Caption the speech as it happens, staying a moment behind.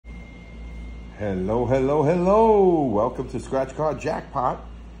Hello, hello, hello. Welcome to Scratchcard Jackpot.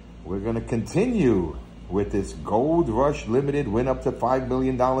 We're going to continue with this Gold Rush Limited win up to $5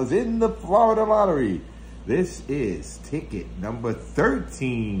 million in the Florida Lottery. This is ticket number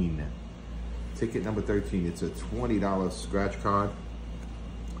 13. Ticket number 13. It's a $20 scratch card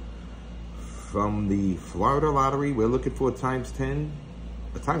from the Florida Lottery. We're looking for times 10,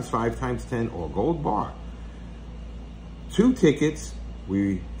 times 5, times 10, or gold bar. 2 tickets.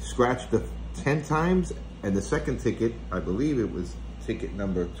 We scratched the 10 times, and the second ticket, I believe it was ticket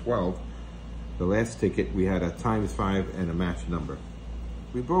number 12. The last ticket, we had a times 5 and a match number.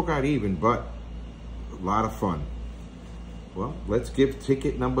 We broke out even, but a lot of fun. Well, let's give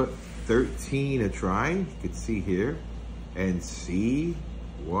ticket number 13 a try. You can see here and see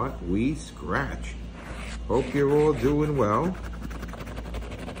what we scratch. Hope you're all doing well.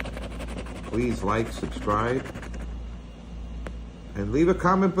 Please like, subscribe, and leave a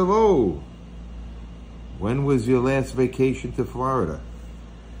comment below. When was your last vacation to Florida?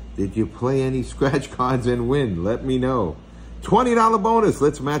 Did you play any scratch cards and win? Let me know. $20 bonus.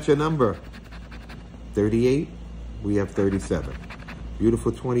 Let's match a number. 38, we have 37.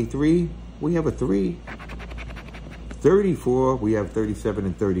 Beautiful 23, we have a 3. 34, we have 37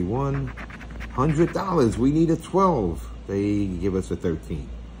 and 31. $100, we need a 12. They give us a 13.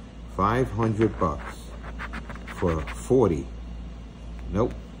 500 bucks for 40.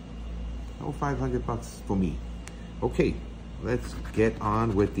 Nope. No 500 bucks for me. Okay, let's get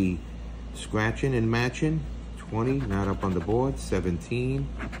on with the scratching and matching. 20, not up on the board. 17.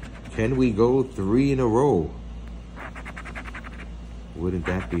 Can we go 3 in a row? Wouldn't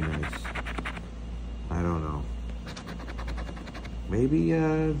that be nice? I don't know. Maybe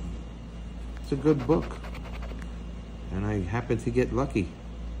it's a good book, and I happen to get lucky.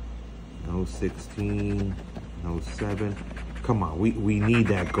 No 16, no 7. Come on, we need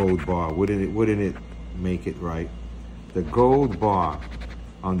that gold bar. Wouldn't it make it right? The gold bar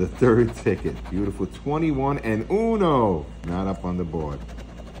on the 3rd ticket. Beautiful 21 and uno. Not up on the board.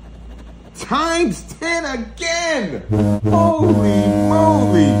 Times 10 again! Holy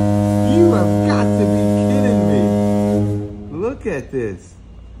moly! You have got to be kidding me. Look at this.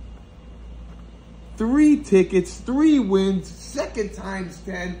 3 tickets, 3 wins, second times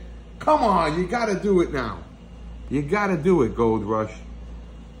 10. Come on, you gotta do it now. You gotta do it, Gold Rush.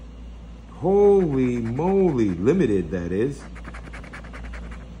 Holy moly, limited that is.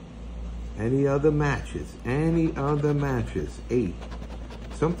 Any other matches? Any other matches? 8.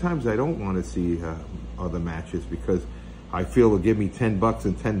 Sometimes I don't want to see other matches because I feel it'll give me 10 bucks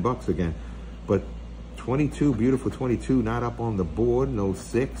and 10 bucks again. But 22, beautiful 22, not up on the board. No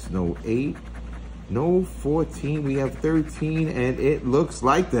 6, no 8, no 14. We have 13, and it looks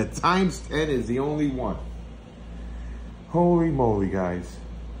like the times 10 is the only one. Holy moly, guys.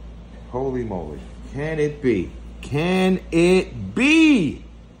 Holy moly. Can it be? Can it be?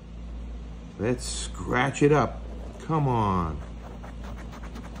 Let's scratch it up. Come on.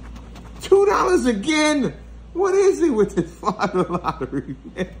 $2 again? What is it with the Florida Lottery,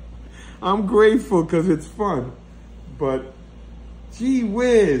 man? I'm grateful because it's fun. But, gee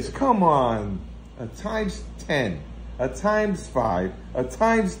whiz, come on. A times 10, a times 5, a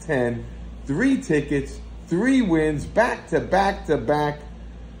times 10, 3 tickets, 3 wins, back to back to back.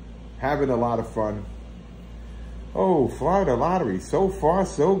 Having a lot of fun. Oh, Florida Lottery, so far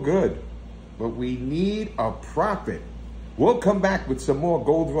so good. But we need a profit. We'll come back with some more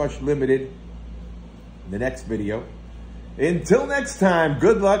Gold Rush Limited in the next video. Until next time,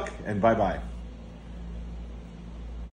 good luck and bye-bye.